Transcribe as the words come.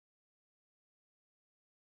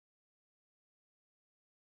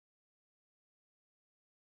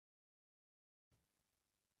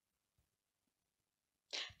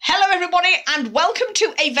Hello everybody and welcome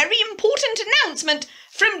to a very important announcement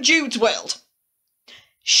from Jude's World.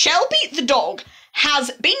 Shelby the dog has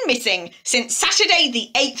been missing since Saturday the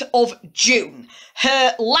 8th of June.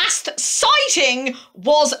 Her last sighting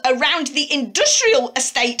was around the industrial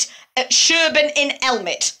estate at Sherburn in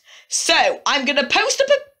Elmet. So I'm going to post up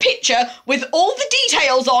a picture with all the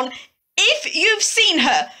details on. If you've seen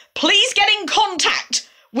her, please get in contact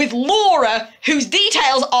with Laura, whose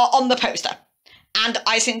details are on the poster. And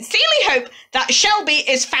I sincerely hope that Shelby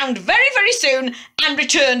is found very, very soon and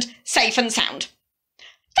returned safe and sound.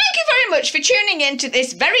 Thank you very much for tuning in to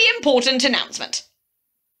this very important announcement.